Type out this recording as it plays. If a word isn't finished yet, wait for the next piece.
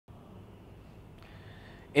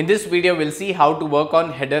In this video, we'll see how to work on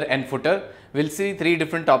header and footer. We'll see three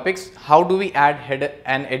different topics. How do we add header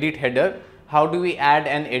and edit header? How do we add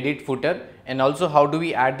and edit footer? And also how do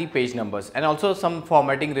we add the page numbers, and also some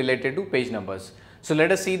formatting related to page numbers. So let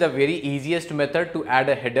us see the very easiest method to add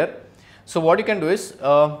a header. So what you can do is,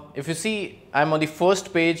 if you see, I'm on the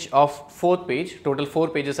first page of fourth page, total 4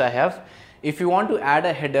 pages I have. If you want to add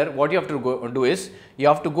a header, what you have to do is, you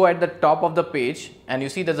have to go at the top of the page and you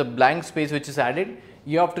see there's a blank space which is added.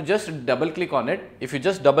 You have to just double click on it. If you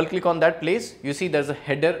just double click on that place, you see there's a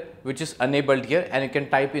header which is enabled here and you can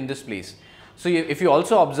type in this place. So if you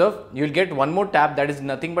also observe, you will get one more tab that is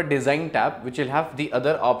nothing but design tab, which will have the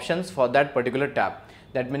other options for that particular tab.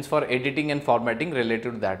 That means for editing and formatting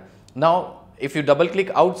related to that. Now, if you double click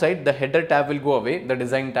outside, the header tab will go away, the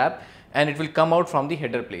design tab, and it will come out from the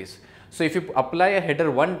header place. So if you apply a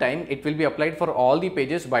header one time, it will be applied for all the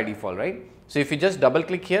pages by default, right? So if you just double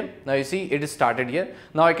click here, now you see it is started here.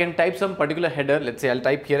 Now I can type some particular header. Let's say I'll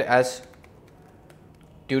type here as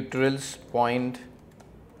tutorials point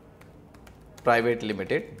private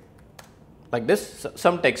limited, like this,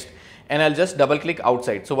 some text, and I'll just double click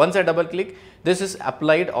outside. So once I double click, this is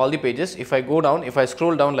applied all the pages. If I go down, if I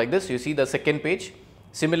scroll down like this, you see the second page.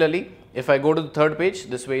 Similarly, if I go to the third page,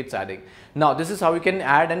 this way it's adding. Now this is how you can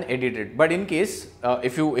add and edit it. But in case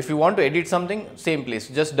if you want to edit something, same place,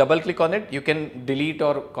 just double click on it, you can delete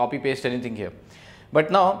or copy paste anything here.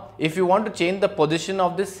 But now if you want to change the position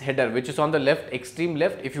of this header, which is on the left, extreme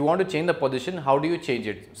left, if you want to change the position, how do you change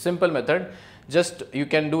it? Simple method. Just you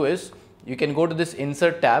can do is, you can go to this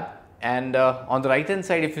insert tab, and on the right hand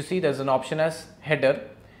side, if you see, there's an option as header,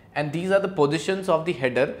 and these are the positions of the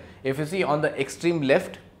header. If you see on the extreme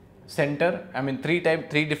left, center, I mean three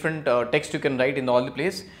different text you can write in all the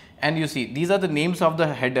place, and you see these are the names of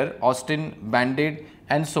the header, Austin, Band-Aid,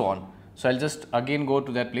 and so on. So I'll just again go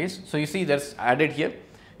to that place. So you see that's added here.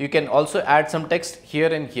 You can also add some text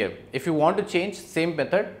here and here. If you want to change, same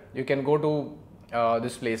method, you can go to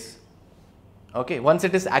this place. Okay, once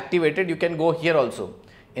it is activated, you can go here also.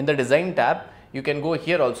 In the design tab, you can go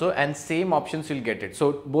here also, and same options you'll get it.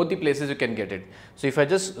 So both the places you can get it. So if I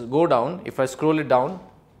just go down, if I scroll it down,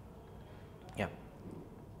 yeah,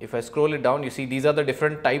 if I scroll it down, you see these are the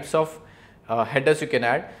different types of headers you can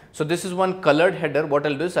add. So this is one colored header. What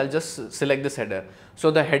I'll do is I'll just select this header.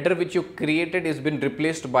 So the header which you created is been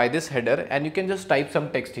replaced by this header, and you can just type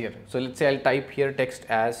some text here. So let's say I'll type here text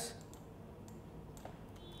as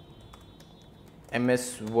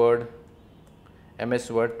MS Word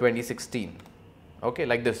 2016, okay,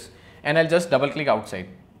 like this, and I'll just double click outside,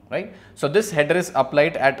 right? So this header is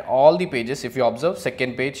applied at all the pages. If you observe,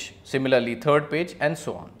 second page, similarly third page, and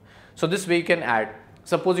so on. So this way you can add.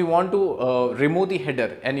 Suppose you want to remove the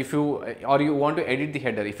header, and if you you want to edit the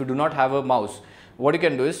header, if you do not have a mouse, what you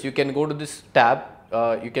can do is you can go to this tab,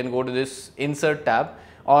 you can go to this insert tab,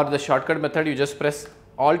 or the shortcut method, you just press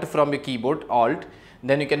Alt from your keyboard, Alt,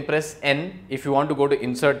 then you can press N if you want to go to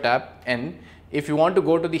insert tab, N. If you want to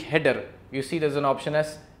go to the header, you see there's an option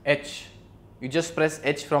as H. You just press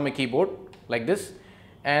H from a keyboard like this,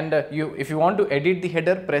 and if you want to edit the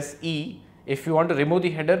header, press E. If you want to remove the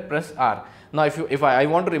header, press R. Now if I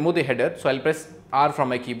want to remove the header, so I'll press R from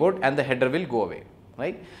my keyboard and the header will go away,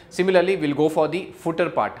 right? Similarly, we'll go for the footer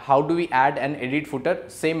part. How do we add and edit footer?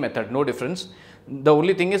 Same method, no difference. The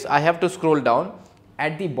only thing is I have to scroll down.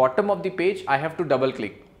 At the bottom of the page, I have to double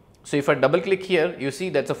click. So if I double click here, you see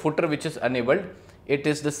that's a footer which is enabled. It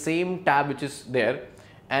is the same tab which is there,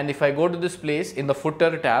 and if I go to this place in the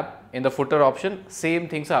footer tab, in the footer option, same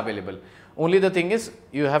things are available. Only the thing is,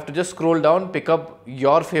 you have to just scroll down, pick up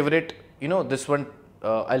your favorite, you know, this one.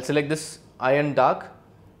 I'll select this iron dark,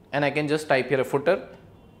 and I can just type here a footer.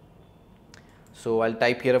 So I'll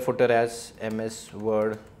type here a footer as MS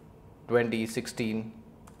Word 2016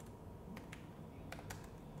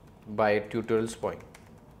 by tutorials point.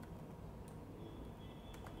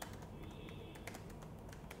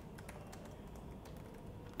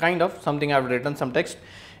 Kind of something I've written some text,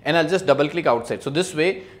 and I'll just double click outside. So this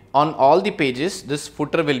way on all the pages this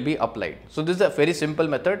footer will be applied. So this is a very simple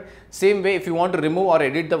method. Same way, if you want to remove or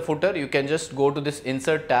edit the footer, you can just go to this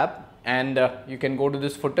insert tab, and you can go to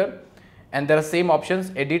this footer, and there are same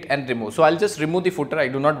options, edit and remove. So I'll just remove the footer, I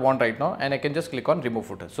do not want right now, and I can just click on remove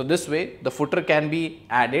footer. So this way the footer can be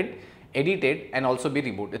added, edited, and also be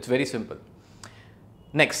removed. It's very simple.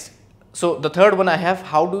 Next, so the third one I have,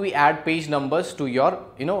 how do we add page numbers to your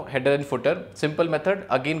header and footer? Simple method.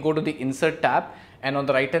 Again, go to the insert tab, and on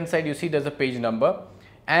the right hand side you see there's a page number,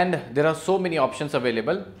 and there are so many options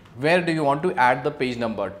available. Where do you want to add the page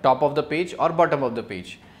number? Top of the page or bottom of the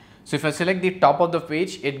page? So if I select the top of the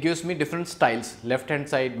page, it gives me different styles, left hand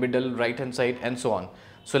side, middle, right hand side, and so on.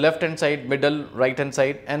 So left hand side, middle, right hand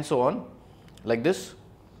side, and so on, like this.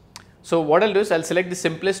 So what I'll do is I'll select the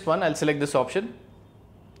simplest one. I'll select this option.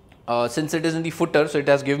 Since it is in the footer, so it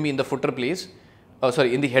has given me in the footer place,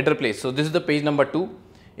 in the header place. So this is the page number 2.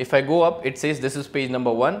 If I go up, it says this is page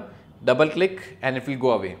number 1. Double click and it will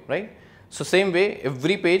go away, right? So same way,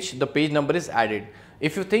 every page, the page number is added.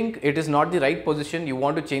 If you think it is not the right position, you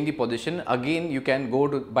want to change the position, again you can go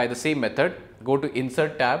to, by the same method, go to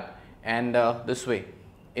insert tab and this way,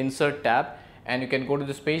 insert tab, and you can go to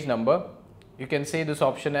this page number. You can say this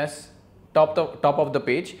option as top of the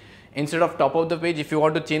page. Instead of top of the page, if you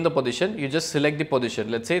want to change the position, you just select the position,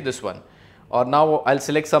 let's say this one, or now I'll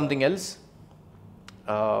select something else,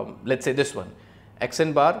 let's say this one,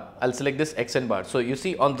 accent bar. I'll select this accent bar. So you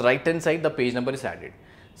see on the right hand side, the page number is added.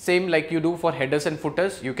 Same like you do for headers and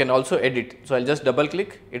footers, you can also edit. So I'll just double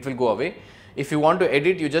click, it will go away. If you want to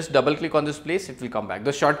edit, you just double click on this place, it will come back.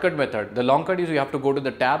 The shortcut method, the long cut is you have to go to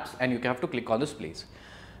the tabs and you have to click on this place.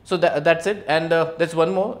 So that's it. And there's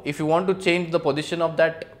one more. If you want to change the position of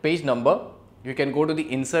that page number, you can go to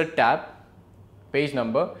the insert tab, page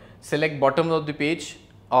number, select bottom of the page,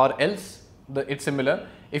 or else it's similar.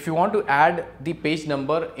 If you want to add the page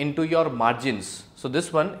number into your margins, so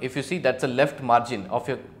this one, if you see, that's a left margin of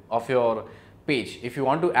your page. If you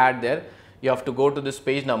want to add there, you have to go to this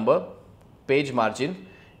page number, page margin,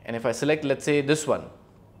 and if I select, let's say this one.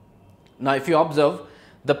 Now if you observe,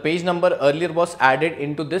 the page number earlier was added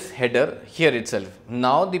into this header here itself.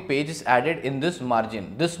 Now the page is added in this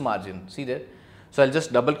margin, see there. So I'll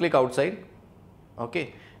just double click outside,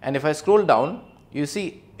 okay, and if I scroll down, you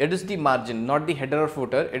see it is the margin, not the header or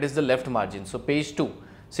footer, it is the left margin. So page 2.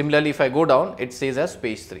 Similarly, if I go down, it says as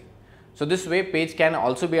page 3. So this way page can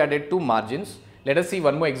also be added to margins. Let us see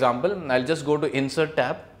one more example. I'll just go to insert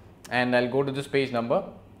tab and I'll go to this page number,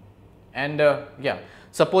 and yeah,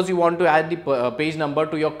 suppose you want to add the page number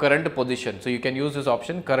to your current position. So you can use this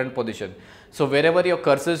option, current position. So wherever your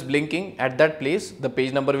cursor is blinking, at that place the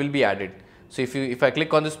page number will be added. So if I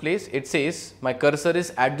click on this place, it says my cursor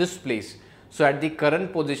is at this place. So at the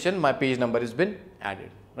current position, my page number has been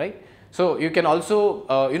added, right? So you can also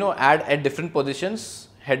add at different positions,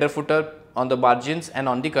 header, footer, on the margins and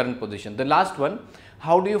on the current position. The last one,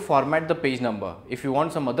 how do you format the page number? If you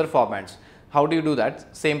want some other formats, how do you do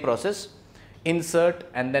that? Same process, insert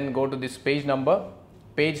and then go to this page number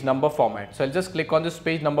format. So I'll just click on this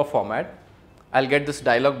page number format. I'll get this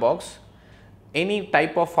dialog box. Any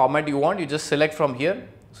type of format you want, you just select from here.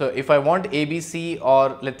 So if I want ABC,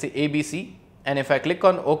 or let's say ABC, and if I click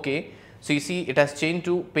on OK, so you see it has changed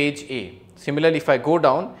to page A. Similarly, if I go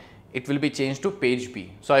down, it will be changed to page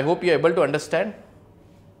B. So I hope you are able to understand.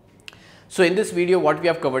 So in this video, what we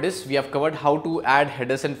have covered is, we have covered how to add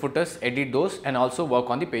headers and footers, edit those, and also work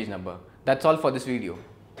on the page number. That's all for this video.